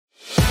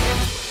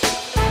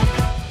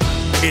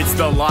It's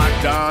the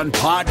Locked On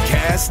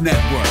Podcast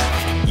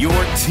Network, your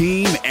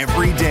team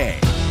every day.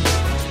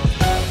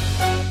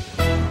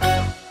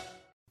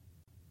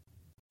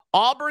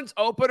 Auburn's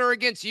opener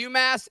against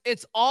UMass,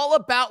 it's all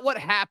about what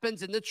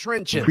happens in the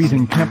trenches.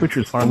 Freezing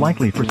temperatures are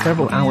likely for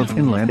several hours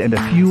inland and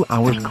a few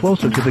hours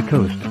closer to the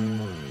coast.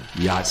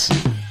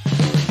 Yahtzee.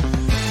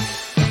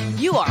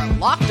 You are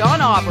Locked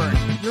On Auburn,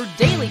 your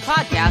daily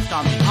podcast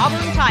on the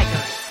Auburn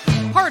Tigers.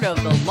 Part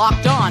of the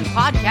Locked On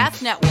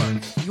Podcast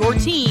Network, your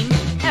team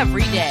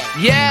every day.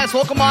 Yes,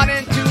 welcome on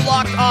into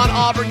Locked On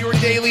Auburn, your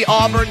daily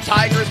Auburn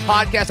Tigers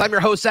podcast. I'm your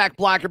host, Zach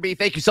Blackerby.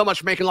 Thank you so much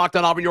for making Locked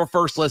On Auburn your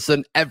first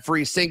listen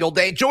every single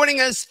day.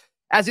 Joining us,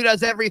 as he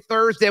does every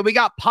Thursday, we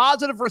got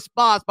positive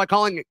response by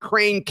calling it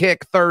Crane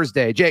Kick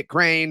Thursday. Jake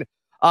Crane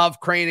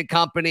of Crane &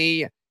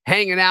 Company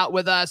hanging out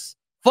with us.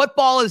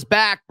 Football is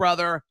back,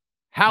 brother.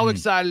 How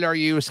excited are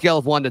you? Scale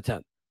of 1 to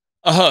 10.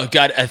 Oh,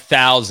 God,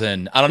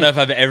 1,000. I don't know if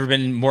I've ever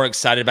been more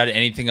excited about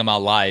anything in my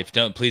life.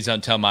 Please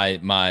don't tell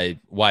my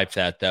wife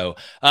that, though.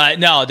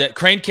 No, that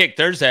Crane Kick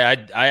Thursday,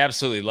 I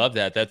absolutely love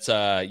that. That's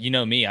you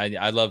know me.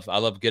 I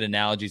love good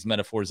analogies,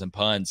 metaphors, and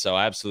puns. So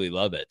I absolutely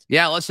love it.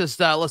 Yeah,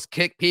 let's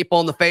kick people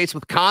in the face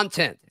with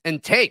content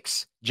and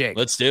takes, Jake.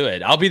 Let's do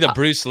it. I'll be the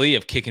Bruce Lee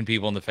of kicking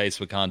people in the face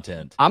with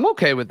content. I'm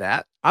okay with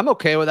that.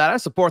 I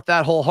support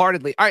that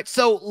wholeheartedly. All right,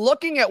 so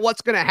looking at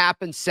what's going to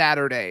happen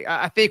Saturday,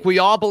 I think we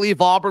all believe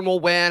Auburn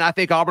will win. I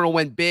think Auburn will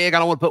win big. I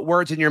don't want to put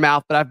words in your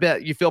mouth, but I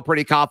bet you feel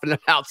pretty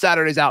confident about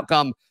Saturday's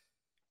outcome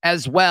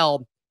as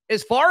well.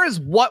 As far as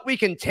what we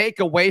can take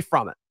away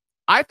from it,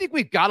 I think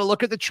we've got to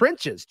look at the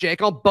trenches,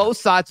 Jake, on both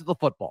sides of the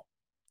football.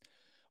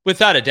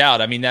 Without a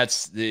doubt. I mean,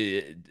 that's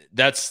the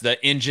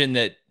engine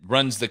that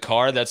runs the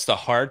car. That's the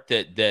heart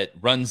that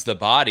runs the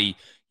body.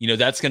 You know,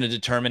 that's going to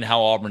determine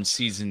how Auburn's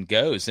season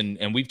goes.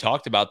 And we've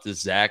talked about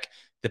this, Zach,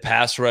 the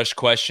pass rush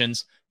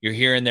questions. You're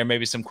hearing there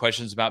maybe some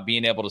questions about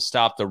being able to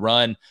stop the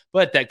run,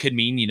 but that could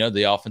mean,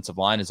 the offensive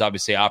line is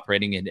obviously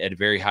operating at a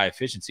very high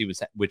efficiency,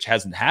 which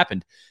hasn't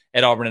happened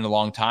at Auburn in a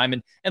long time.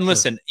 And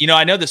listen,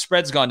 I know the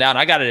spread's gone down.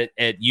 I got it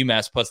at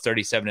UMass plus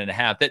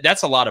 37.5.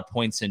 That's a lot of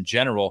points in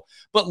general.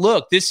 But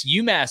look, this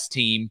UMass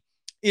team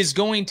is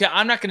going to,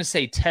 I'm not going to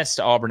say test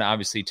Auburn,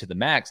 obviously, to the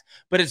max,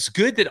 but it's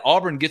good that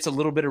Auburn gets a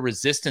little bit of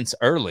resistance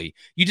early.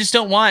 You just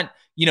don't want,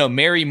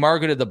 Mary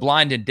Margaret of the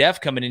blind and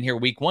deaf coming in here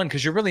week 1,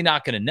 because you're really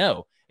not going to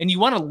know. And you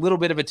want a little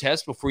bit of a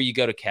test before you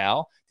go to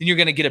Cal. Then you're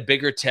going to get a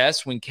bigger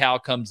test when Cal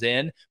comes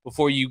in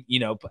before you,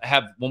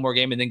 have one more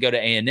game and then go to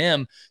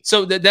A&M.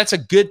 So that's a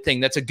good thing.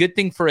 That's a good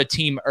thing for a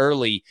team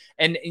early.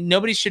 And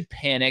nobody should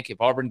panic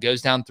if Auburn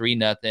goes down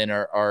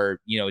 3-0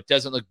 or it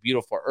doesn't look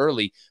beautiful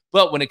early.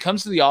 But when it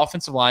comes to the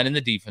offensive line and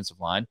the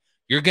defensive line,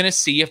 you're going to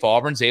see if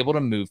Auburn's able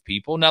to move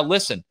people. Now,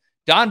 listen,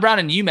 Don Brown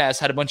and UMass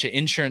had a bunch of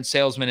insurance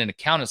salesmen and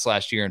accountants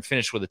last year and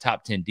finished with a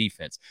top 10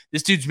 defense.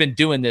 This dude's been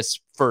doing this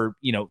for,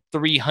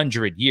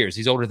 300 years.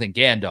 He's older than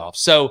Gandalf.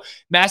 So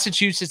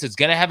Massachusetts is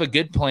going to have a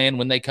good plan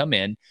when they come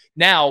in.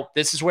 Now,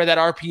 this is where that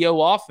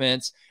RPO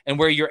offense and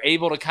where you're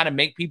able to kind of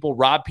make people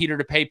rob Peter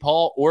to pay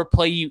Paul or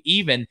play you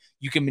even,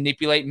 you can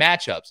manipulate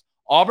matchups.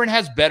 Auburn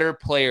has better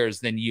players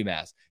than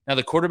UMass. Now,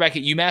 the quarterback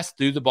at UMass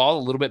threw the ball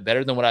a little bit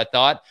better than what I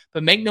thought,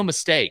 but make no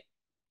mistake,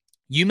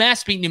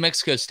 UMass beat New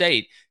Mexico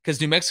State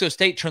because New Mexico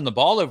State turned the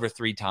ball over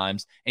 3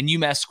 times and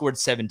UMass scored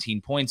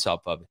 17 points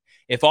off of it.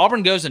 If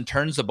Auburn goes and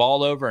turns the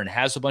ball over and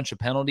has a bunch of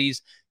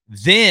penalties,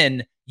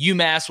 then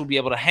UMass will be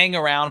able to hang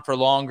around for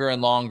longer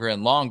and longer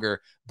and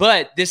longer.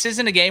 But this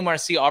isn't a game where I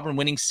see Auburn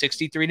winning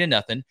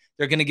 63-0.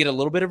 They're going to get a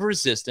little bit of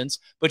resistance,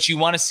 but you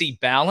want to see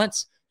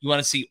balance. You want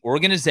to see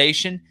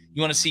organization.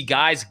 You want to see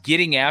guys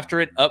getting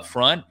after it up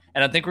front.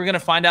 And I think we're going to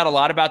find out a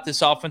lot about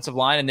this offensive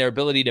line and their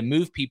ability to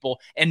move people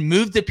and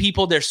move the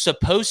people they're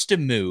supposed to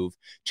move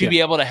to be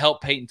able to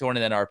help Peyton Thorne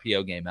in that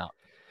RPO game out.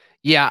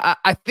 Yeah,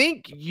 I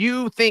think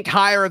you think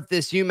higher of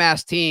this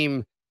UMass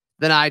team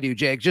than I do,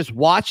 Jake. Just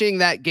watching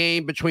that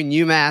game between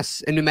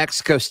UMass and New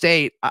Mexico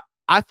State,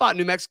 I thought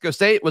New Mexico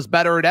State was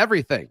better at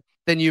everything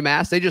than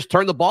UMass. They just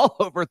turned the ball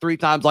over 3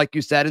 times, like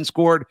you said, and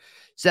scored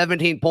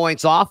 17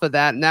 points off of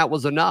that, and that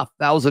was enough.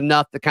 That was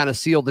enough to kind of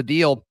seal the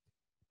deal.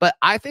 But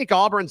I think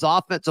Auburn's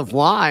offensive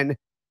line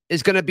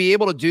is going to be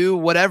able to do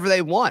whatever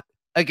they want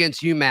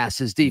against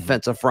UMass's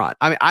defensive front.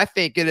 I mean, I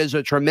think it is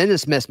a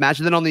tremendous mismatch.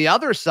 And then on the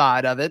other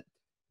side of it,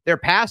 their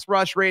pass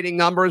rush rating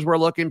numbers were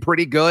looking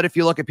pretty good if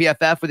you look at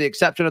PFF, with the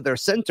exception of their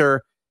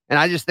center. And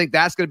I just think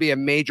that's going to be a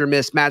major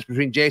mismatch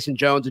between Jason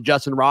Jones and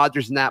Justin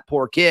Rogers and that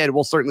poor kid.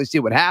 We'll certainly see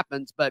what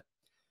happens, but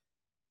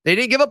they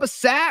didn't give up a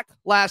sack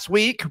last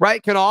week,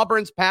 right? Can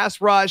Auburn's pass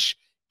rush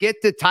get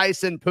to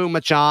Tyson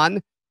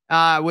Pumachan,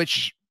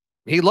 which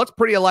he looks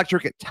pretty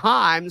electric at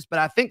times, but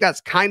I think that's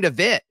kind of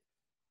it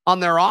on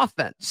their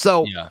offense.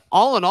 So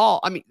all in all,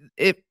 I mean,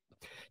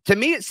 to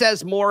me, it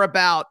says more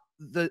about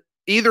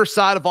either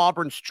side of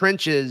Auburn's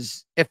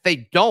trenches if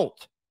they don't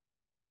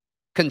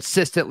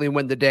consistently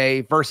win the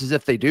day versus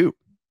if they do.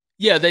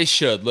 Yeah, they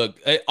should. Look,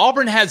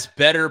 Auburn has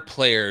better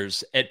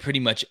players at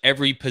pretty much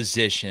every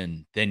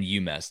position than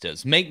UMass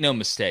does. Make no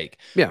mistake.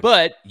 Yeah.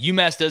 But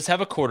UMass does have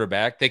a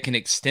quarterback that can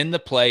extend the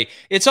play.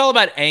 It's all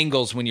about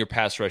angles when you're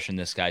pass rushing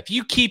this guy. If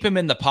you keep him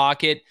in the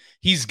pocket,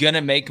 he's going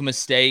to make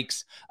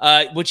mistakes.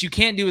 What you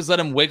can't do is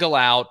let him wiggle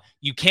out.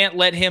 You can't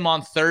let him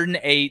on 3rd and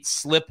 8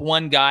 slip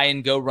one guy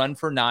and go run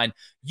for 9.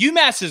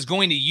 UMass is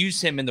going to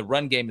use him in the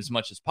run game as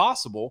much as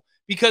possible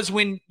because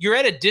when you're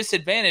at a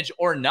disadvantage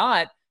or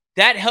not,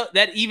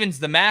 that evens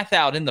the math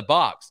out in the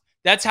box.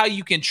 That's how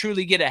you can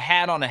truly get a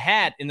hat on a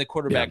hat in the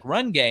quarterback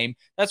run game.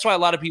 That's why a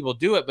lot of people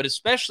do it. But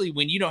especially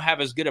when you don't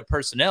have as good a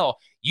personnel,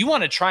 you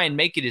want to try and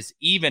make it as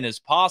even as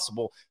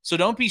possible. So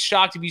don't be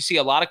shocked if you see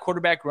a lot of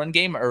quarterback run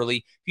game early,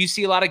 if you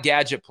see a lot of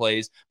gadget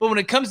plays. But when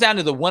it comes down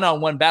to the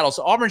one-on-one battles,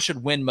 Auburn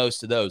should win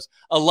most of those.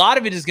 A lot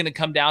of it is going to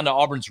come down to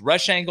Auburn's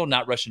rush angle,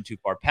 not rushing too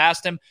far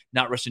past him,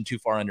 not rushing too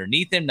far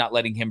underneath him, not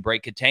letting him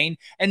break contain,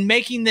 and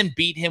making them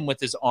beat him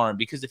with his arm.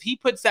 Because if he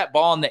puts that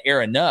ball in the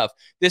air enough,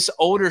 this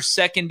older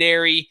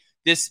secondary,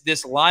 this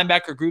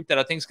linebacker group that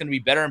I think is going to be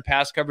better in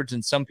pass coverage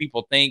than some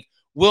people think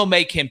will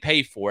make him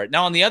pay for it.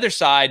 Now, on the other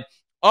side,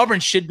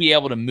 Auburn should be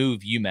able to move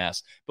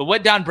UMass. But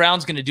what Don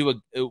Brown's going to do,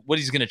 what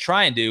he's going to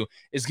try and do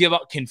is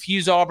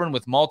confuse Auburn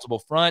with multiple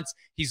fronts.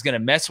 He's going to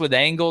mess with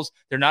angles.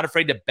 They're not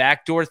afraid to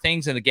backdoor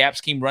things in the gap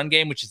scheme run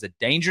game, which is a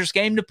dangerous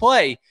game to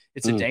play.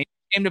 It's a dangerous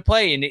game to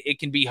play, and it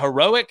can be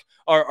heroic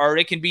or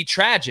it can be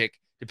tragic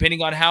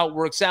depending on how it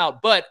works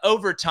out. But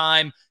over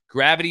time,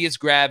 gravity is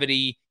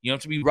gravity. You don't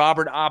have to be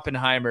Robert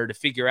Oppenheimer to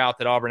figure out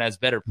that Auburn has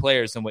better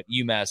players than what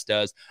UMass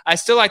does. I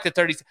still like the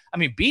 30s. I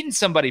mean, beating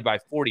somebody by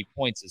 40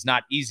 points is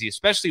not easy,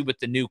 especially with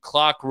the new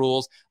clock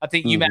rules. I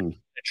think UMass is going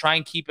to try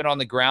and keep it on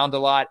the ground a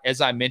lot.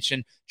 As I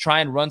mentioned,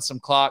 try and run some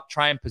clock,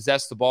 try and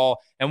possess the ball.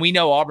 And we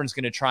know Auburn's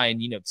going to try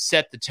and,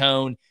 set the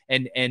tone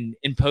and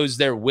impose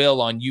their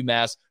will on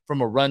UMass from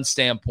a run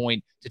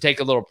standpoint to take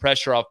a little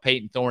pressure off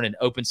Peyton Thorne and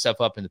open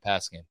stuff up in the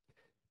pass game.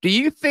 Do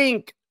you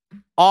think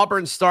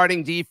Auburn's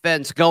starting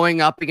defense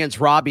going up against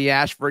Robbie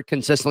Ashford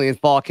consistently in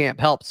fall camp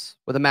helps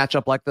with a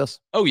matchup like this?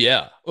 Oh,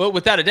 yeah. Well,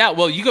 without a doubt.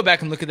 Well, you go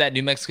back and look at that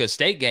New Mexico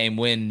State game.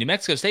 When New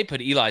Mexico State put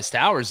Eli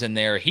Stowers in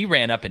there, he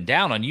ran up and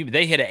down on you.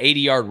 They hit an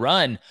 80-yard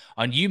run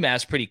on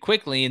UMass pretty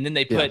quickly, and then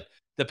they put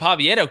the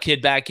Pavieto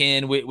kid back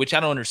in, which I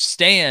don't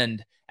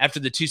understand. After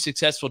the 2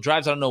 successful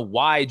drives, I don't know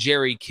why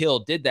Jerry Kill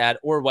did that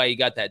or why he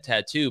got that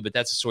tattoo, but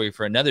that's a story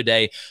for another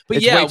day. But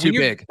it's way too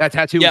big. That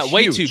tattoo was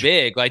way huge. Too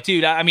big. Like,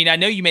 dude, I mean, I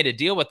know you made a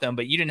deal with them,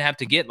 but you didn't have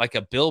to get like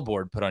a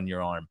billboard put on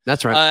your arm.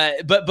 That's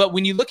right. But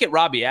when you look at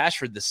Robbie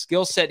Ashford, the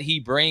skill set he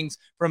brings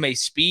from a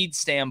speed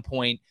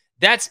standpoint,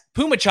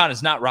 Pumachan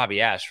is not Robbie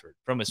Ashford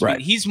from a speed.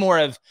 Right. He's more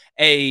of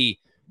a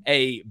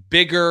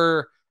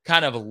bigger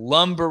kind of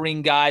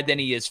lumbering guy than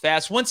he is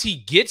fast. Once he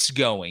gets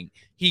going,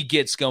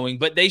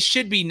 but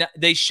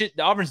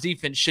Auburn's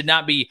defense should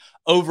not be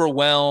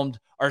overwhelmed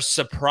or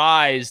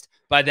surprised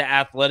by the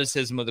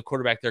athleticism of the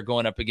quarterback they're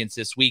going up against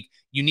this week.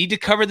 You need to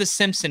cover the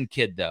Simpson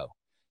kid, though.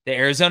 The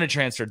Arizona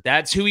transfer.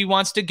 That's who he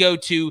wants to go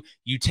to.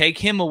 You take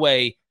him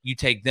away, you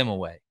take them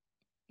away.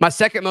 My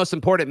second most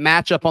important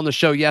matchup on the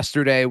show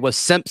yesterday was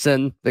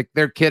Simpson,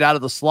 their kid out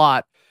of the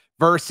slot,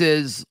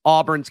 versus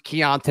Auburn's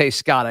Keontae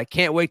Scott. I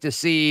can't wait to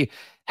see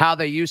how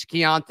they use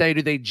Keontae.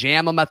 Do they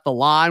jam him at the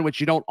line, which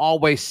you don't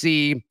always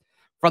see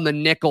from the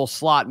nickel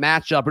slot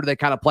matchup, or do they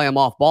kind of play him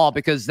off ball?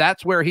 Because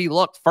that's where he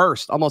looked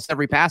first, almost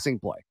every passing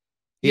play.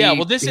 Go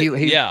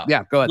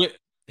ahead.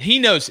 He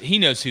knows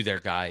who their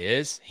guy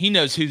is. He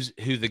knows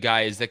who the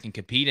guy is that can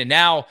compete. And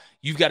now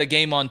you've got a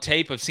game on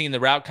tape of seeing the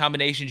route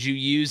combinations you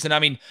use. And I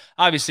mean,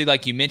 obviously,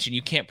 like you mentioned,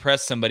 you can't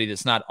press somebody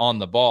that's not on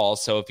the ball.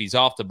 So if he's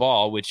off the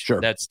ball, which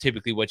that's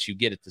typically what you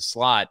get at the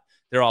slot,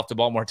 they're off the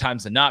ball more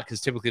times than not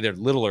because typically they're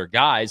littler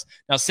guys.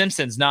 Now,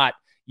 Simpson's not,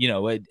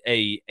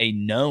 a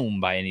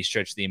gnome by any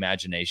stretch of the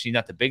imagination. He's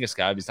not the biggest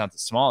guy, but he's not the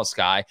smallest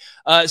guy.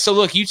 So,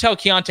 look, you tell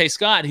Keontae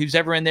Scott, who's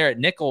ever in there at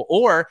nickel,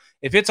 or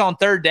if it's on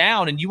third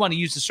down and you want to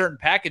use a certain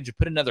package to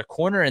put another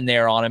corner in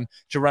there on him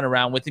to run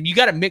around with him, you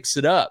got to mix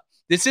it up.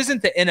 This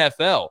isn't the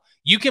NFL.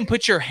 You can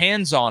put your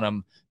hands on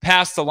him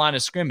past the line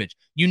of scrimmage.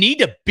 You need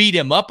to beat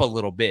him up a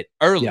little bit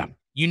early. Yeah.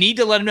 You need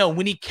to let him know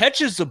when he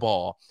catches the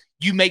ball,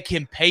 you make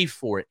him pay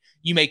for it.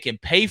 You make him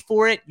pay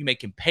for it. You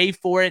make him pay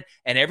for it.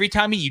 And every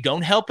time you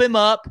don't help him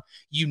up,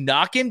 you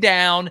knock him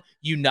down,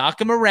 you knock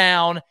him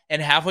around,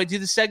 and halfway through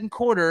the second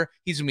quarter,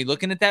 he's going to be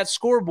looking at that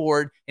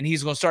scoreboard, and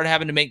he's going to start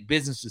having to make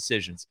business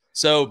decisions.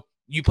 So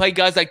you play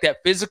guys like that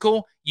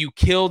physical, you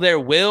kill their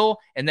will,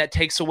 and that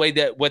takes away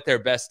what they're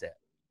best at.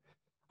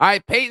 All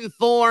right, Peyton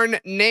Thorne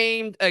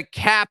named a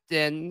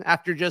captain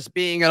after just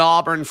being at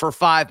Auburn for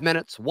 5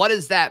 minutes. What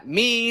does that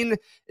mean?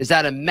 Is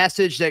that a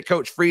message that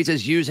Coach Freeze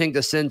is using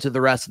to send to the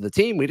rest of the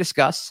team? We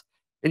discuss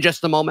in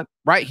just a moment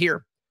right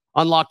here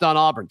on Locked On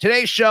Auburn.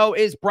 Today's show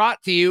is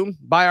brought to you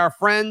by our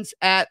friends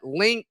at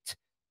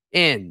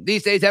LinkedIn.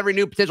 These days, every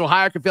new potential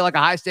hire can feel like a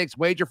high-stakes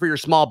wager for your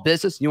small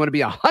business. You want to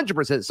be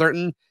 100%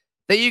 certain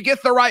that you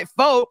get the right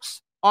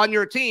folks on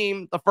your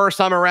team the first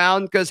time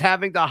around, because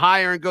having to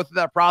hire and go through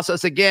that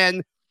process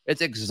again,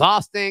 it's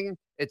exhausting,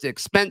 it's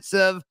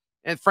expensive,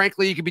 And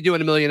frankly, you could be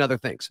doing a million other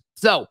things.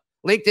 So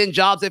LinkedIn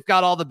Jobs, they've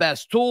got all the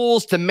best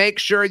tools to make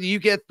sure you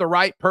get the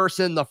right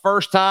person the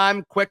first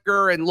time,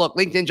 quicker. And look,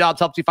 LinkedIn Jobs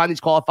helps you find these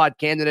qualified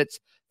candidates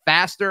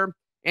faster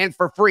and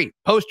for free.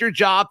 Post your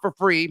job for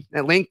free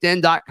at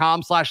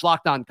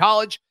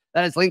linkedin.com/lockedoncollege.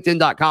 That is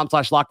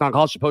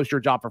linkedin.com/lockedoncollege to post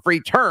your job for free.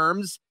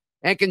 Terms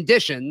and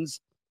conditions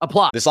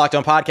apply. This Locked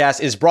On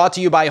podcast is brought to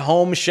you by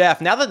Home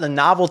Chef. Now that the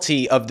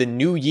novelty of the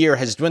new year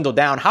has dwindled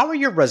down, how are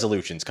your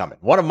resolutions coming?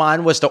 One of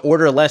mine was to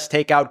order less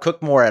takeout,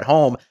 cook more at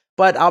home.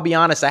 But I'll be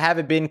honest, I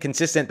haven't been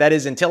consistent. That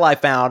is until I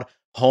found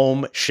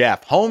Home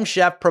Chef. Home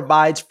Chef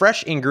provides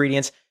fresh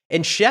ingredients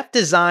and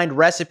chef-designed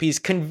recipes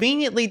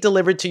conveniently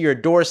delivered to your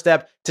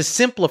doorstep to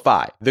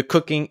simplify the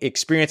cooking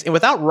experience and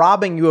without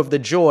robbing you of the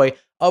joy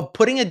of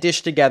putting a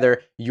dish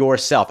together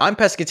yourself. I'm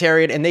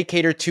pescatarian and they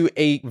cater to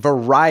a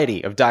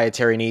variety of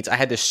dietary needs. I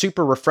had this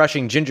super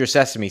refreshing ginger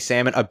sesame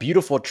salmon, a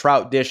beautiful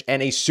trout dish,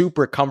 and a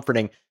super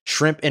comforting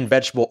shrimp and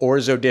vegetable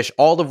orzo dish,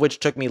 all of which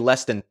took me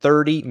less than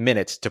 30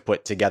 minutes to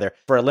put together.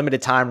 For a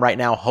limited time right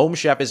now, Home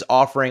Chef is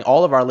offering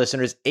all of our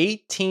listeners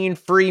 18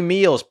 free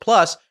meals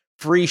plus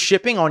free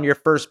shipping on your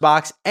first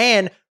box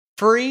and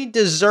free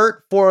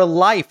dessert for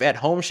life at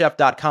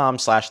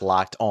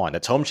homechef.com/lockedon.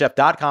 That's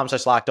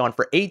homechef.com/lockedon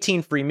for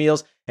 18 free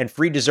meals and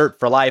free dessert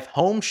for life.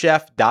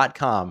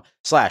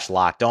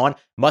 Homechef.com/lockedon.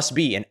 Must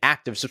be an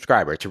active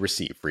subscriber to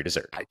receive free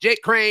dessert.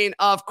 Jake Crane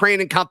of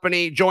Crane &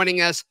 Company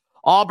joining us.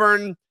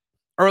 Auburn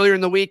earlier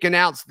in the week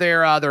announced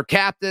their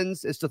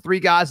captains. It's the three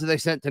guys that they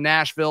sent to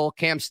Nashville: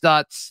 Cam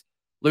Stutz,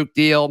 Luke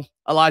Deal,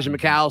 Elijah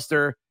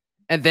McAllister,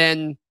 and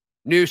then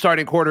new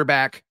starting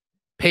quarterback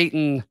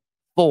Peyton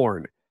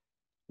Thorne.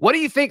 What do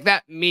you think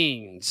that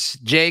means,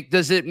 Jake?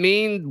 Does it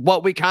mean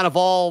what we kind of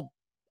all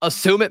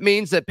assume it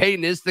means, that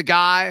Peyton is the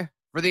guy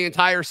for the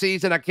entire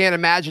season? I can't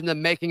imagine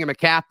them making him a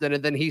captain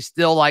and then he's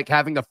still like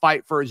having to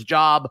fight for his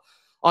job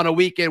on a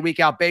week in, week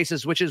out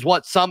basis, which is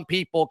what some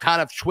people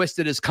kind of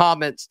twisted his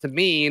comments to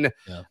mean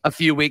a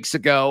few weeks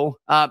ago.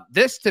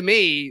 This to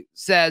me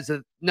says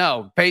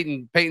no,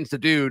 Peyton's the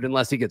dude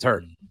unless he gets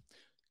hurt.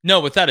 No,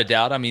 without a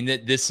doubt. I mean,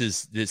 this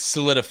is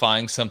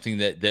solidifying something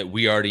that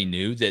we already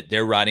knew, that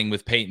they're riding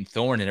with Peyton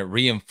Thorne, and it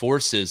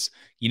reinforces,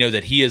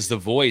 that he is the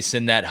voice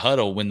in that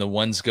huddle when the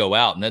ones go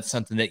out. And that's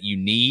something that you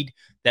need.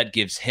 That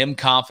gives him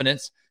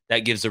confidence.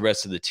 That gives the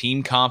rest of the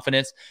team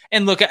confidence.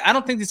 And look, I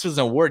don't think this was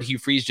an award Hugh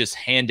Freeze just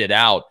handed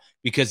out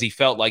because he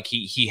felt like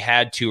he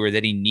had to or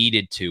that he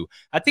needed to.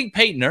 I think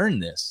Peyton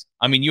earned this.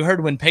 I mean, you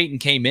heard when Peyton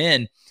came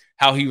in,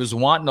 how he was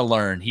wanting to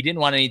learn. He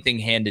didn't want anything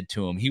handed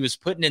to him. He was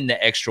putting in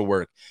the extra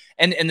work.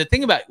 And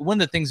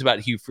one of the things about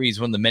Hugh Freeze,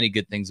 one of the many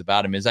good things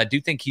about him is I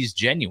do think he's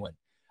genuine.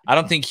 I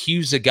don't think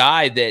Hugh's a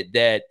guy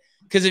that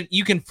because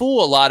you can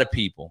fool a lot of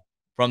people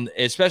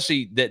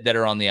especially that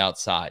are on the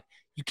outside.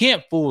 You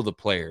can't fool the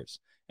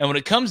players. And when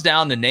it comes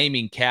down to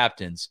naming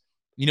captains,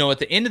 at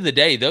the end of the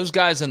day, those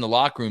guys in the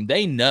locker room,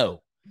 they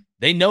know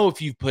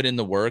if you've put in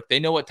the work. They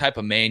know what type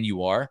of man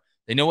you are.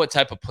 They know what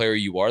type of player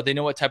you are. They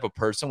know what type of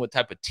person, what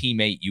type of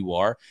teammate you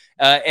are.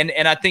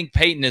 And I think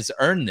Peyton has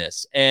earned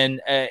this.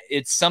 And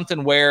it's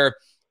something where,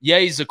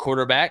 he's a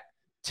quarterback.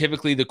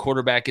 Typically, the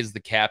quarterback is the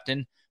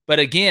captain. But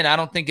again, I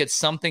don't think it's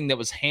something that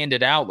was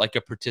handed out like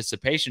a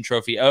participation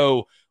trophy.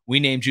 Oh, we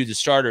named you the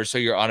starter, so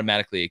you're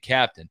automatically a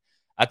captain.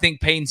 I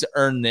think Payne's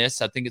earned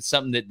this. I think it's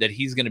something that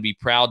he's going to be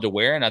proud to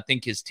wear. And I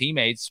think his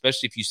teammates,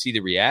 especially if you see the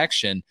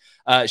reaction,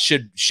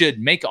 should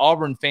make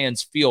Auburn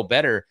fans feel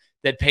better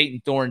that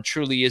Peyton Thorne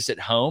truly is at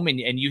home. And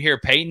you hear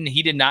Peyton,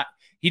 he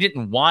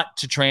didn't want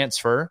to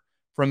transfer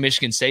from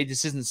Michigan State.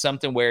 This isn't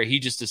something where he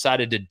just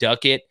decided to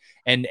duck it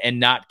and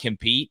not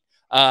compete.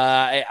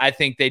 I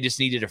think they just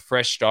needed a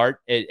fresh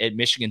start at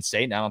Michigan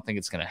State, and I don't think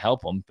it's going to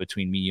help them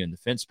between me, you, and the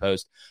fence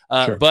post.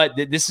 Sure. But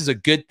this is a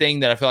good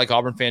thing that I feel like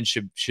Auburn fans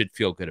should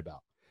feel good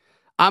about.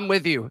 I'm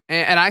with you.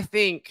 And I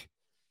think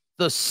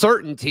the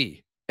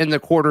certainty in the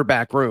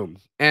quarterback room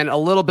and a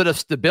little bit of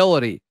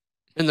stability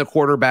in the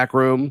quarterback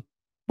room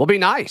will be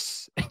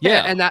nice.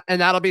 Yeah.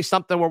 and that'll be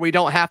something where we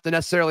don't have to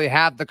necessarily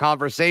have the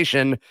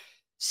conversation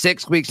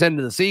 6 weeks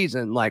into the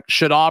season. Like,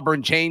 should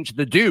Auburn change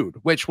the dude,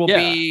 which will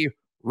be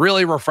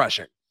really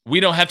refreshing.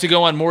 We don't have to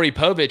go on Maury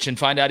Povich and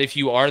find out if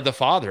you are the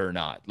father or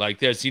not.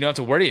 Like, you don't have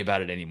to worry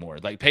about it anymore.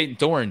 Like Peyton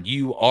Thorne,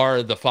 you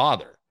are the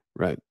father.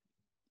 Right.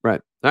 All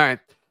right.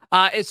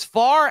 As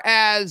far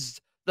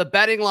as the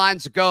betting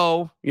lines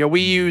go,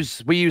 we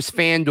use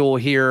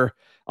FanDuel here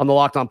on the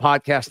Locked On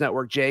Podcast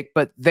Network, Jake,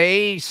 but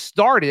they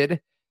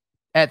started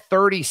at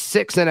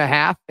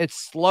 36.5. It's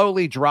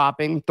slowly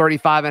dropping,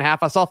 35.5.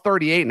 I saw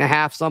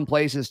 38.5 some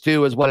places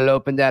too, is what it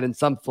opened at in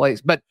some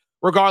place. But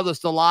regardless,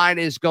 the line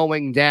is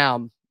going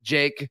down.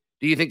 Jake,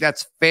 do you think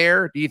that's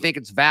fair? Do you think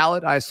it's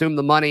valid? I assume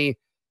the money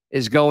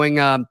is going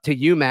to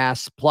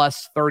UMass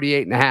plus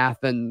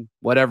 38.5 and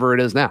whatever it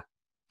is now.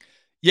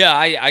 Yeah,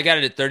 I got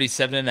it at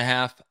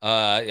 37.5.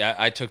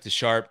 I took the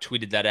sharp,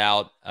 tweeted that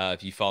out.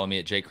 If you follow me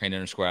at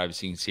 @JCrane_,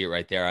 obviously you can see it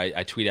right there.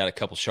 I tweet out a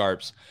couple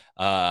sharps.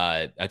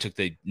 I took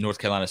the North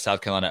Carolina,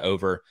 South Carolina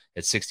over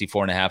at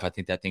 64.5. I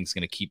think that thing's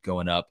going to keep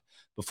going up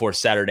before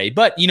Saturday.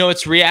 But,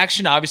 it's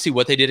reaction, obviously,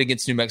 what they did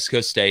against New Mexico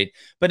State.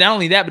 But not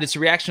only that, but it's a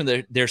reaction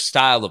to their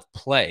style of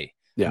play.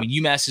 Yeah. I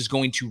mean, UMass is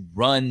going to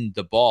run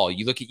the ball.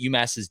 You look at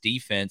UMass's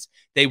defense,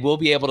 they will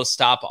be able to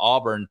stop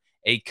Auburn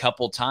a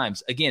couple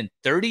times. Again,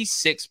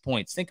 36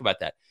 points. Think about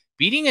that.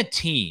 Beating a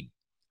team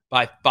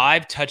by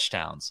 5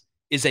 touchdowns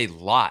is a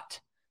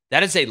lot.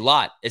 That is a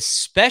lot,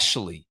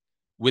 especially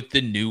with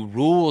the new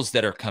rules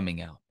that are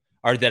coming out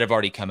or that have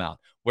already come out,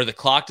 where the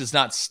clock does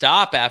not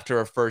stop after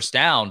a first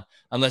down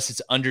unless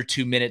it's under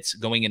 2 minutes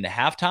going into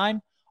halftime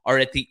or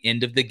at the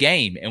end of the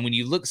game. And when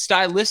you look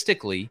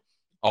stylistically,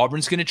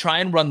 Auburn's going to try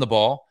and run the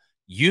ball.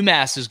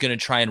 UMass is going to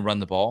try and run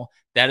the ball.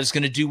 That is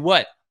going to do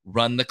what?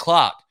 Run the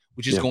clock,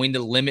 which is going to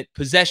limit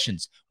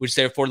possessions, which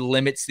therefore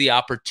limits the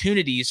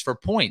opportunities for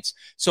points.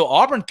 So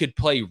Auburn could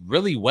play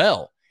really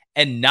well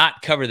and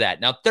not cover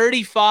that. Now,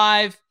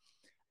 35,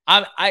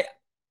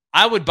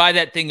 I would buy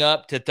that thing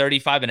up to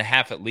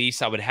 35.5 at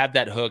least. I would have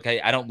that hook.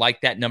 I don't like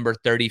that number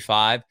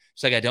 35.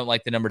 It's like I don't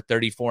like the number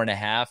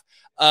 34.5.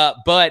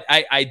 But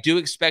I do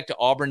expect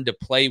Auburn to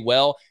play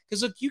well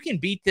because, look, you can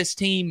beat this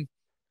team,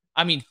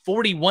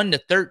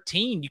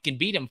 41-13. You can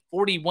beat them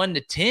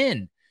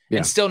 41-10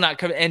 and still not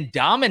cover and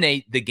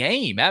dominate the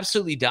game.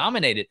 Absolutely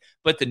dominate it.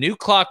 But the new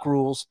clock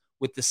rules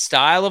with the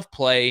style of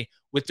play,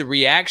 with the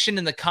reaction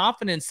and the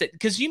confidence that –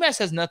 because UMass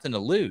has nothing to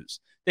lose.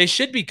 They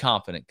should be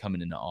confident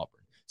coming into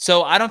Auburn.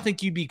 So I don't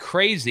think you'd be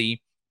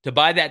crazy to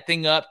buy that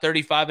thing up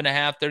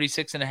 35.5,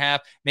 36.5,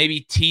 maybe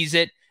tease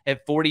it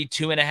at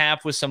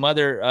 42.5 with some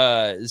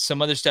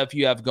other stuff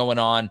you have going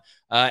on.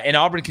 And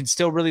Auburn can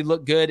still really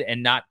look good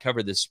and not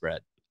cover this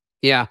spread.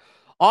 Yeah.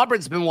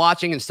 Auburn's been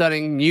watching and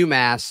studying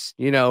UMass,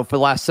 for the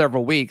last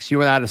several weeks.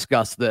 You and I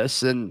discussed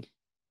this, and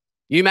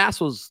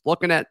UMass was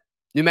looking at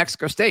New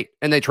Mexico State,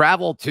 and they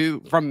traveled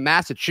from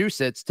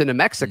Massachusetts to New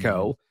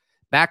Mexico,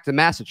 back to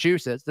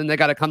Massachusetts. Then they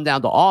got to come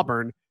down to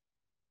Auburn.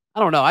 I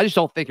don't know. I just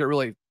don't think it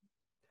really.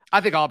 I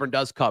think Auburn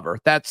does cover.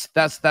 That's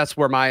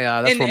where my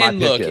where my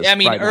pick is.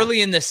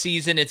 Early in the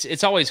season,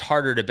 it's always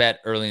harder to bet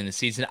early in the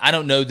season. I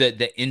don't know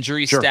the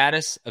injury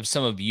status of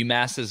some of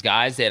UMass's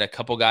guys. They had a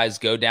couple guys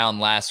go down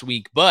last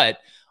week, but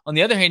on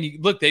the other hand,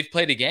 they've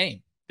played a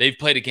game. They've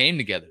played a game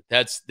together.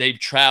 They've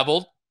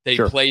traveled.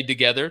 They've played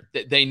together.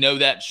 They know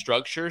that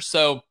structure.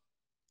 So,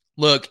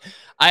 look,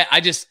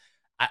 I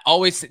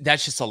always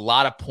that's just a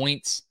lot of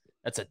points.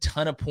 That's a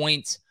ton of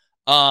points.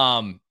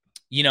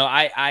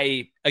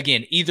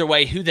 Again, either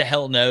way, who the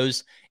hell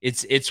knows?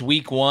 It's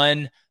week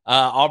 1.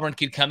 Auburn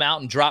could come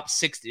out and drop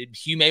 60.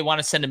 Hugh may want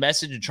to send a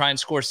message and try and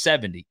score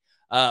 70.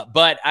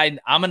 But I'm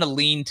going to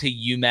lean to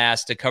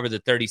UMass to cover the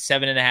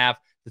 37.5,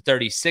 the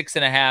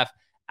 36.5.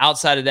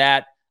 Outside of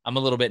that, I'm a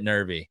little bit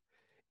nervy.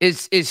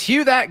 Is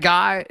Hugh that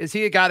guy? Is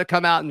he a guy to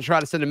come out and try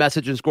to send a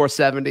message and score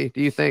 70?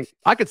 Do you think?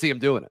 I could see him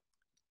doing it.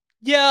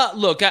 Yeah,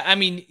 look,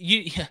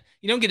 you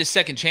don't get a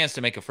second chance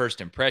to make a first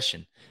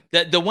impression.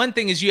 The one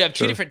thing is you have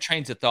two different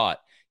trains of thought.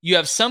 You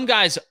have some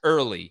guys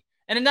early,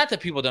 and not that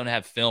people don't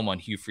have film on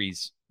Hugh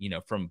Freeze,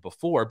 from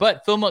before,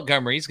 but Phil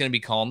Montgomery is going to be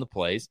calling the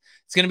plays.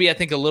 It's going to be, I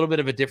think, a little bit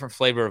of a different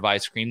flavor of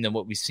ice cream than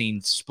what we've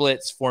seen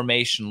splits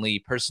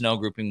formationally, personnel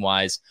grouping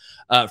wise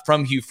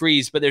from Hugh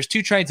Freeze. But there's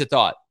two trains of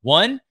thought.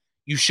 One,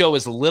 you show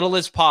as little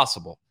as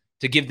possible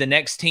to give the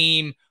next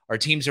team or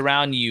teams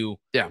around you,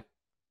 kind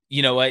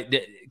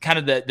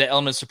of the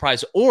element of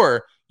surprise,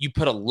 or you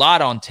put a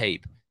lot on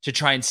tape to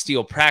try and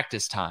steal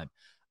practice time.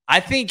 I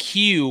think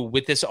Hugh,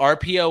 with this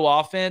RPO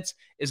offense,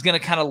 is going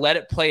to kind of let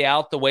it play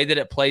out the way that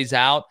it plays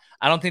out.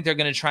 I don't think they're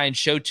going to try and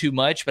show too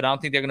much, but I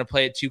don't think they're going to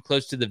play it too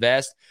close to the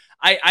vest.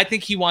 I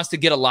think he wants to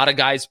get a lot of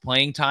guys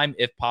playing time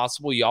if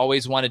possible. You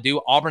always want to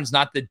do. Auburn's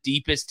not the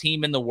deepest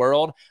team in the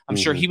world. I'm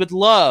sure he would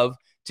love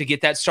to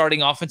get that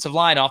starting offensive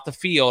line off the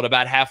field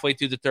about halfway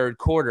through the third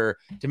quarter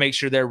to make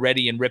sure they're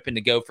ready and ripping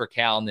to go for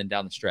Cal and then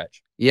down the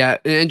stretch. Yeah,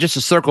 and just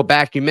to circle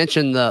back, you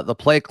mentioned the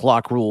play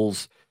clock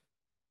rules.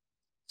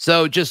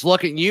 So just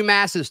look at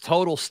UMass's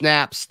total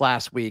snaps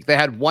last week. They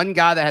had one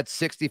guy that had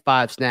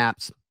 65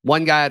 snaps.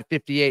 One guy had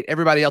 58.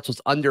 Everybody else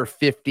was under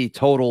 50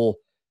 total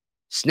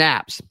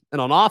snaps. And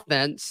on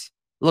offense,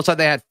 it looks like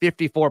they had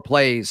 54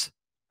 plays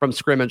from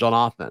scrimmage on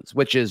offense,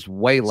 which is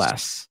way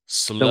less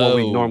than what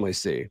we normally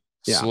see.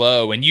 Yeah.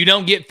 Slow. And you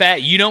don't get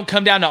fat. You don't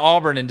come down to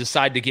Auburn and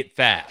decide to get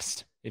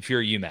fast if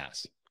you're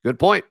UMass. Good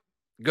point.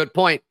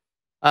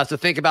 So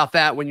think about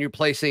that when you're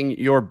placing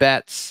your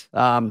bets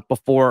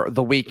before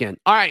the weekend.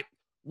 All right.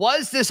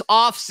 Was this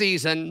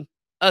offseason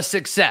a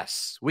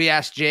success? We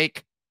asked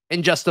Jake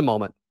in just a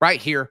moment, right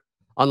here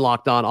on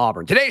Locked On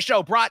Auburn. Today's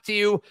show brought to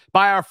you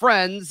by our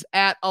friends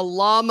at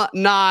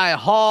Alumni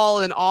Hall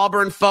in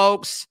Auburn,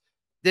 folks.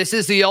 This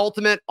is the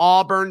ultimate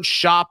Auburn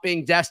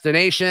shopping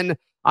destination.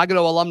 I go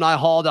to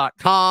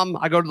alumnihall.com.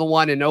 I go to the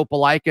one in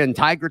Opelika and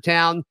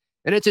Tigertown,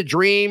 and it's a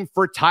dream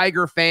for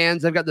Tiger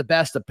fans. They've got the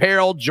best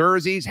apparel,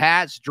 jerseys,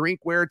 hats,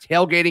 drinkware,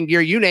 tailgating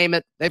gear, you name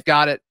it. They've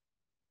got it.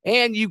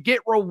 And you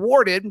get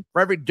rewarded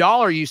for every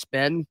dollar you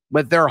spend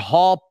with their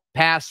Hall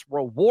Pass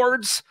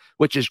rewards,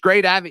 which is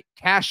great. I haven't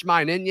cashed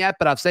mine in yet,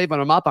 but I've saved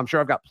them up. I'm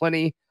sure I've got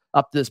plenty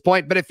up to this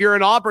point. But if you're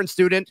an Auburn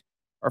student,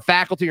 or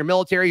faculty or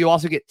military, you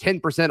also get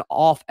 10%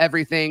 off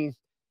everything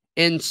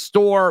in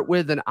store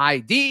with an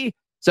ID.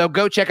 So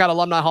go check out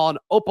Alumni Hall in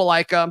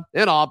Opelika,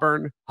 in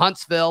Auburn,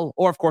 Huntsville,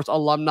 or of course,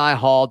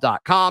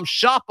 alumnihall.com.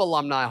 Shop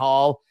Alumni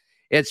Hall.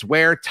 It's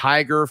where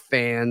Tiger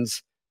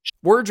fans.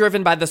 We're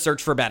driven by the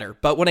search for better,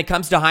 but when it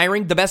comes to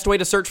hiring, the best way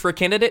to search for a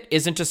candidate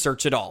isn't to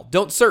search at all.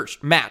 Don't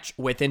search, match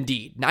with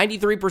Indeed.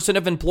 93%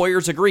 of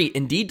employers agree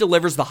Indeed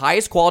delivers the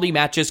highest quality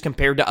matches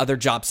compared to other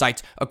job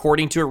sites,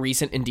 according to a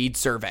recent Indeed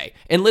survey.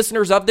 And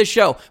listeners of this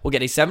show will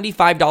get a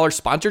 $75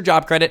 sponsored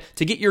job credit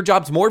to get your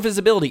jobs more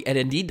visibility at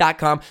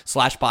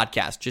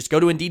Indeed.com/podcast. Just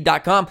go to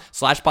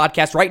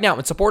Indeed.com/podcast right now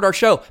and support our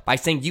show by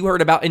saying you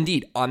heard about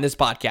Indeed on this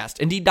podcast.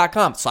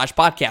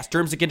 Indeed.com/podcast.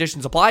 Terms and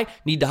conditions apply.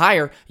 Need to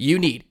hire? You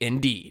need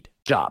Indeed.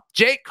 Job.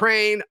 Jake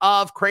Crane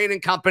of Crane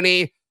and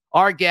Company,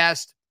 our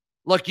guest.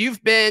 Look,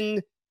 you've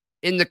been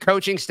in the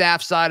coaching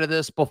staff side of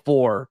this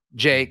before,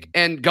 Jake,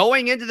 and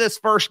going into this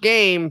first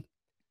game,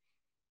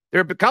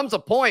 there becomes a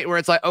point where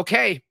it's like,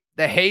 okay,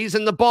 the hay's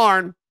in the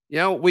barn. You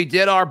know, we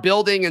did our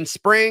building in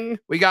spring.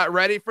 We got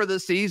ready for the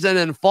season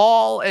in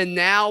fall, and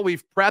now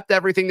we've prepped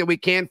everything that we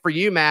can for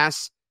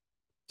UMass.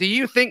 Do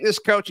you think this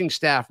coaching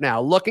staff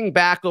now, looking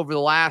back over the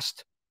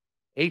last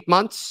 8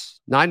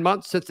 months, 9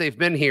 months since they've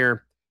been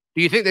here,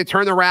 do you think they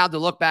turn around to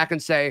look back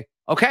and say,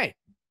 okay,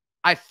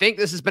 I think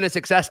this has been a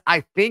success.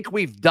 I think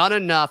we've done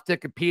enough to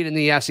compete in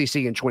the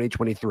SEC in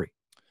 2023.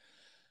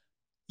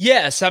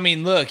 Yes. I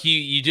mean, look,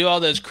 you do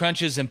all those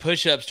crunches and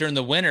push-ups during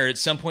the winter. At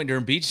some point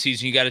during beach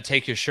season, you got to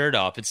take your shirt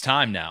off. It's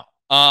time now.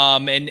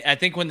 And I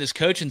think when this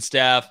coaching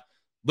staff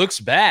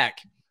looks back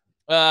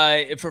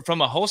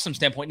from a wholesome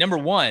standpoint, number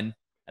one,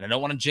 and I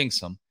don't want to jinx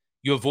them,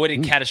 you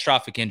avoided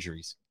catastrophic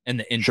injuries and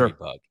the injury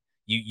bug.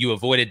 You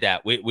avoided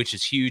that, which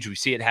is huge. We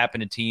see it happen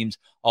to teams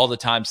all the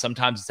time.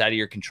 Sometimes it's out of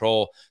your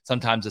control.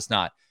 Sometimes it's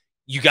not.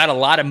 You got a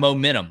lot of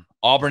momentum.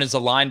 Auburn is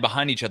aligned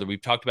behind each other.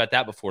 We've talked about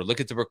that before. Look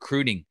at the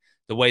recruiting,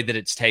 the way that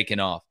it's taken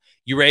off.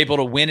 You were able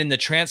to win in the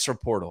transfer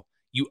portal.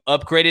 You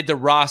upgraded the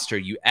roster.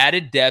 You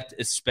added depth,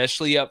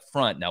 especially up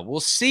front. Now, we'll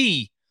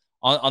see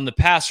on the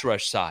pass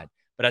rush side,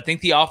 but I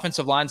think the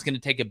offensive line is going to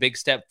take a big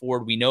step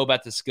forward. We know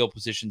about the skill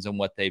positions and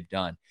what they've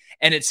done.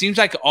 And it seems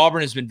like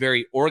Auburn has been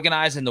very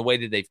organized in the way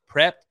that they've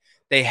prepped.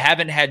 They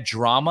haven't had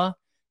drama.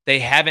 They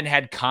haven't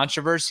had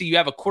controversy. You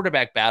have a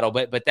quarterback battle,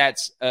 but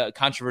that's a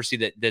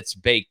controversy that's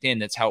baked in.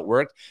 That's how it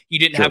worked. You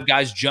didn't have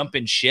guys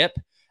jumping ship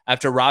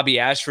after Robbie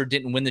Ashford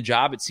didn't win the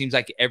job. It seems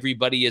like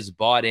everybody is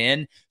bought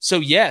in.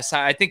 So, yes,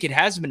 I think it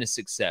has been a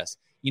success.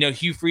 You know,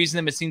 Hugh Freeze and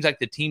them, it seems like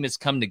the team has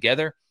come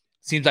together.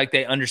 It seems like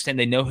they understand,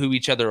 they know who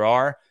each other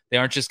are. They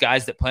aren't just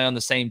guys that play on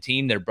the same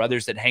team. They're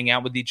brothers that hang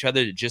out with each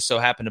other that just so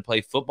happen to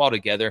play football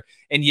together.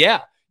 And,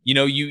 yeah, you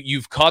know,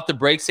 you've caught the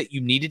breaks that you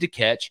needed to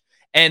catch.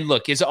 And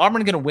look, is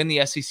Auburn going to win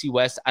the SEC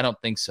West? I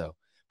don't think so.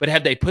 But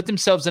have they put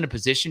themselves in a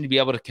position to be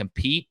able to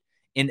compete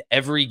in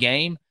every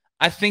game?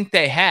 I think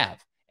they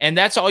have. And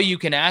that's all you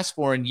can ask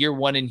for in year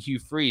one in Hugh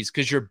Freeze,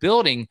 because you're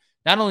building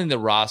not only the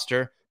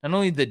roster, not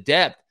only the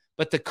depth,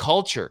 but the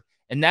culture.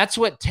 And that's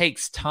what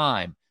takes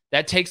time.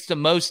 That takes the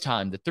most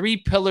time. The three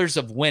pillars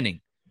of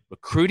winning: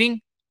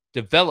 recruiting,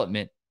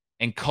 development,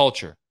 and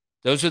culture.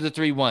 Those are the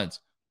three ones.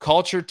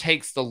 Culture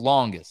takes the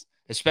longest,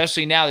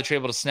 especially now that you're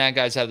able to snag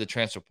guys out of the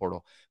transfer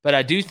portal. But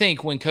I do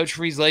think when Coach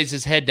Freeze lays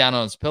his head down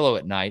on his pillow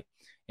at night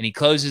and he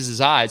closes his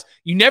eyes,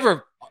 you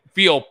never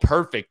feel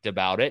perfect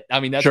about it. I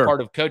mean, that's part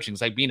of coaching.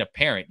 It's like being a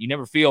parent. You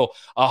never feel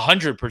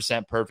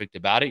 100% perfect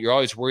about it. You're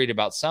always worried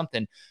about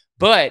something.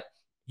 But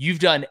you've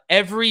done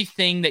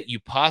everything that you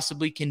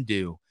possibly can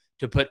do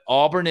to put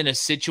Auburn in a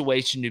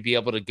situation to be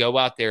able to go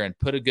out there and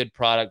put a good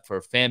product for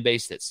a fan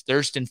base that's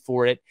thirsting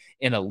for it,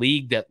 in a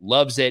league that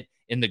loves it,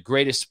 in the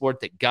greatest sport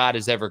that God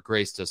has ever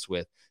graced us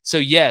with. So,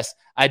 yes,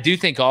 I do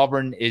think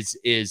Auburn is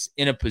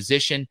in a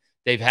position.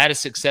 They've had a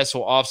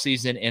successful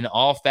offseason in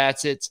all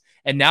facets,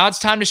 and now it's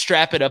time to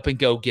strap it up and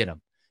go get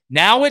them.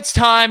 Now it's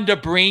time to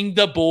bring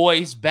the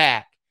boys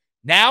back.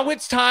 Now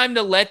it's time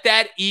to let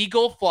that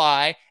eagle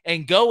fly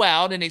and go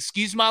out and,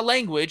 excuse my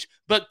language,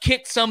 but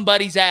kick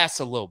somebody's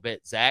ass a little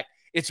bit, Zach.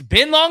 It's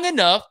been long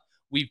enough.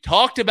 We've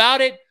talked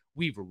about it.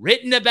 We've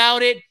written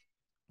about it.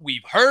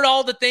 We've heard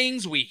all the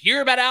things. We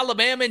hear about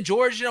Alabama and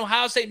Georgia and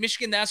Ohio State,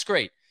 Michigan. That's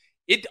great.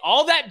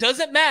 All that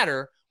doesn't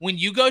matter when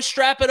you go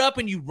strap it up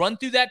and you run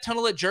through that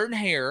tunnel at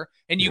Jordan-Hare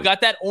and you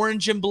got that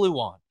orange and blue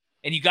on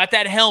and you got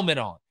that helmet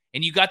on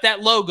and you got that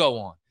logo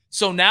on.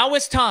 So now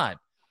it's time.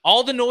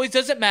 All the noise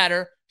doesn't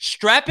matter.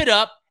 Strap it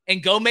up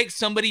and go make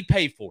somebody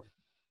pay for it.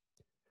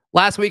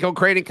 Last week on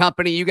Crane and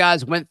Company, you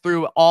guys went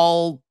through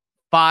all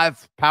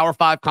 5 Power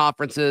 5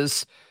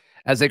 conferences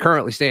as they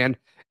currently stand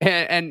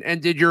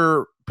and did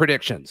your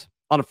predictions.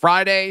 On a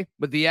Friday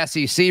with the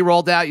SEC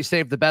rolled out, you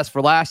saved the best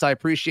for last. I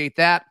appreciate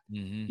that.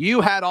 Mm-hmm. You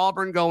had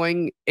Auburn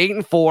going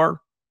 8-4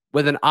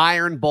 with an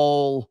Iron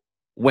Bowl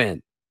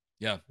win.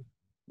 Yeah.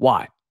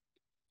 Why?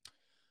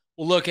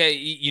 Well, look,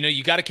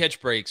 you got to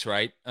catch breaks,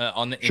 right?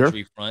 On the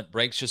injury front.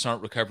 Breaks just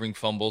aren't recovering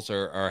fumbles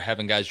or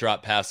having guys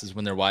drop passes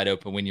when they're wide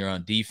open when you're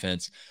on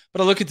defense.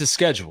 But I look at the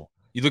schedule.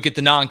 You look at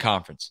the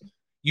non-conference.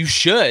 You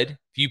should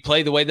If you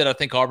play the way that I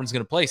think Auburn's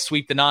going to play,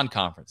 sweep the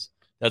non-conference.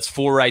 That's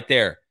 4 right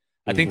there.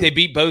 I think they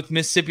beat both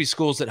Mississippi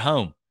schools at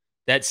home.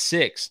 That's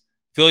 6.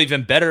 Feel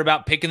even better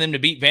about picking them to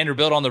beat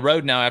Vanderbilt on the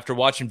road now after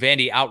watching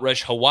Vandy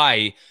outrush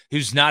Hawaii,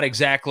 who's not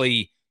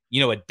exactly,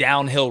 a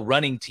downhill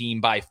running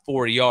team by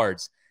 4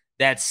 yards.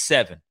 That's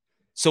 7.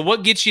 So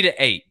what gets you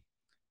to 8?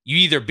 You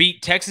either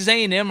beat Texas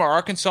A&M or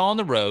Arkansas on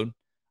the road.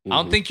 I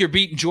don't think you're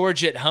beating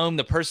Georgia at home.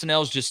 The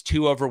personnel is just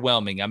too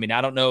overwhelming. I mean, I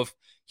don't know if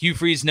Hugh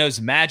Freeze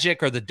knows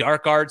magic or the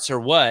dark arts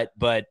or what,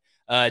 but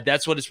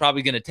that's what it's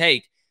probably going to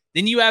take.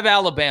 Then you have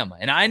Alabama.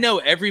 And I know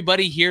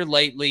everybody here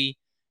lately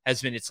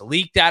it's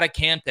leaked out of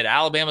camp that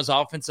Alabama's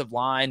offensive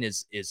line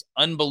is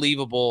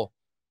unbelievable,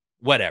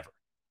 whatever.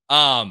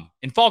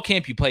 In fall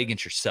camp, you play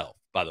against yourself,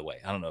 by the way.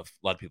 I don't know if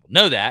a lot of people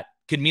know that.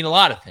 Could mean a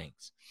lot of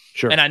things.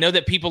 Sure. And I know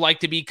that people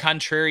like to be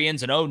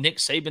contrarians and, Nick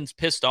Saban's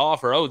pissed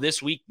off, or,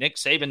 this week Nick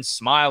Saban's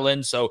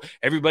smiling, so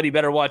everybody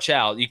better watch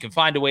out. You can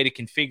find a way to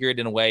configure it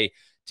in a way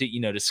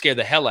to, to scare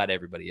the hell out of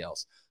everybody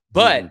else.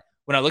 But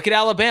when I look at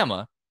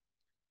Alabama,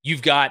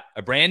 you've got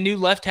a brand new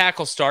left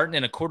tackle starting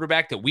and a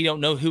quarterback that we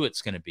don't know who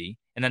it's going to be.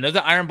 And I know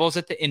the Iron Bowl's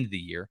at the end of the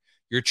year.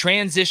 You're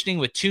transitioning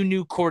with 2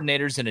 new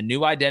coordinators and a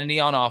new identity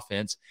on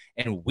offense,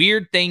 and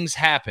weird things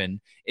happen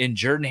in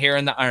Jordan Hare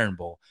and the Iron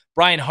Bowl.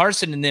 Brian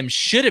Harsin and them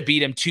should have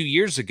beat him 2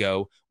 years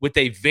ago with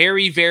a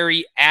very,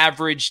 very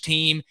average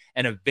team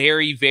and a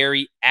very,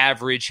 very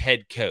average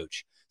head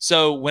coach.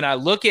 So when I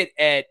look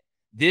at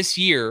this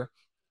year,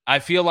 I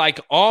feel like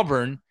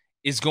Auburn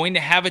is going to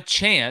have a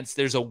chance.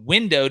 There's a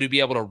window to be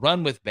able to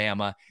run with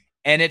Bama,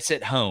 and it's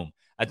at home.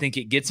 I think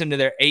it gets them to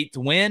their 8th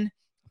win.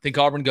 I think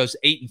Auburn goes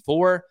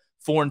 8-4,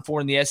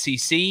 4-4 in the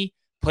SEC,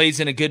 plays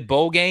in a good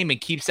bowl game,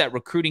 and keeps that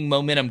recruiting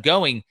momentum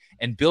going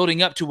and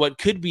building up to what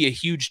could be a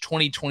huge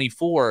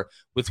 2024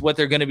 with what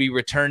they're going to be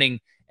returning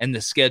and the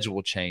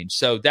schedule change.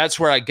 So that's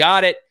where I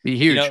got it. Be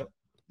huge.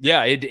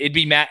 It'd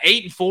be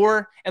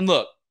 8-4. And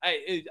look,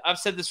 I've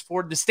said this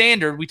before, the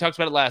standard, we talked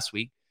about it last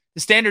week,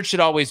 the standard should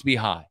always be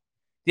high.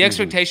 The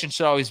expectation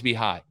should always be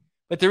high.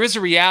 But there is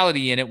a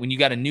reality in it when you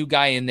got a new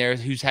guy in there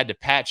who's had to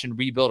patch and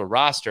rebuild a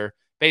roster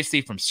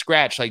basically from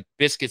scratch, like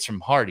biscuits from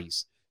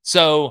Hardee's.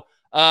 So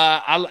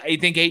I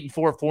think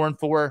 8-4,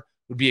 4-4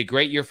 would be a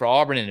great year for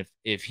Auburn. And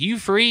if Hugh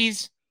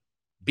Freeze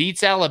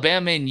beats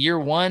Alabama in year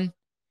 1,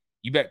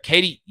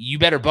 Katie, you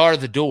better bar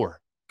the door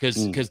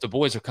because the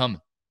boys are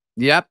coming.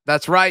 Yep,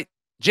 that's right.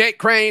 Jake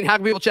Crane, how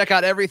can people check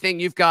out everything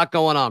you've got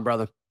going on,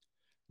 brother?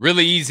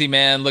 Really easy,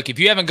 man. Look, if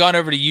you haven't gone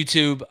over to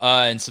YouTube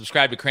and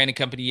subscribed to Crane &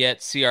 Company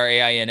yet,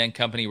 CRAINN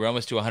Company, we're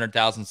almost to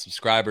 100,000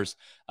 subscribers.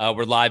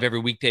 We're live every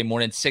weekday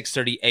morning,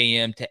 6:30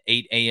 a.m. to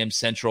 8 a.m.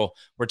 Central.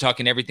 We're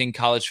talking everything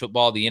college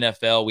football, the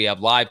NFL. We have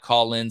live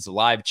call-ins,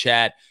 live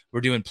chat. We're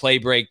doing play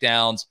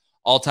breakdowns,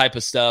 all type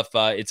of stuff.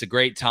 It's a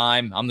great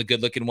time. I'm the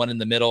good-looking one in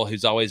the middle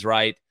who's always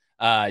right.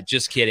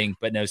 Just kidding,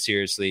 but no,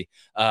 seriously.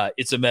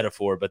 It's a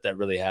metaphor, but that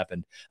really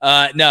happened.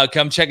 No,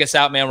 come check us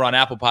out, man. We're on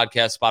Apple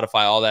Podcasts,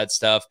 Spotify, all that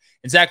stuff.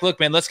 And Zach, look,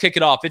 man, let's kick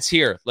it off. It's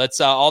here. Let's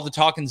all the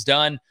talking's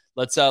done.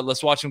 Let's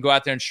watch them go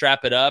out there and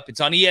strap it up.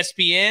 It's on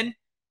ESPN,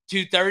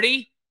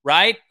 2:30,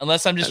 right?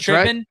 Unless I'm just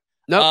tripping. Right.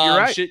 No, you're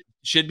right.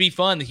 Should be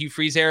fun. The Hugh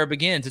Freeze era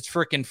begins. It's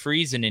freaking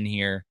freezing in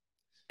here.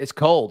 It's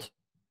cold.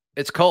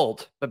 It's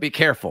cold, but be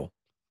careful.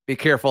 Be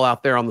careful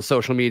out there on the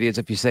social medias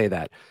if you say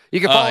that. You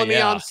can follow me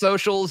on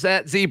socials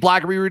at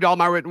ZBlogger. Read all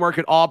my written work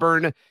at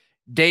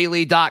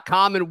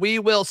auburndaily.com, and we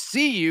will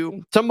see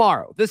you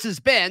tomorrow. This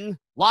has been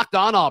Locked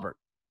On Auburn.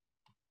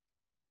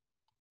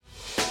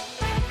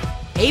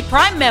 Hey,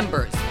 Prime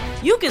members,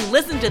 you can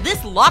listen to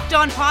this Locked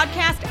On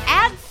podcast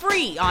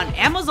ad-free on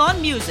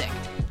Amazon Music.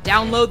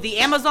 Download the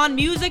Amazon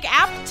Music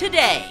app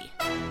today.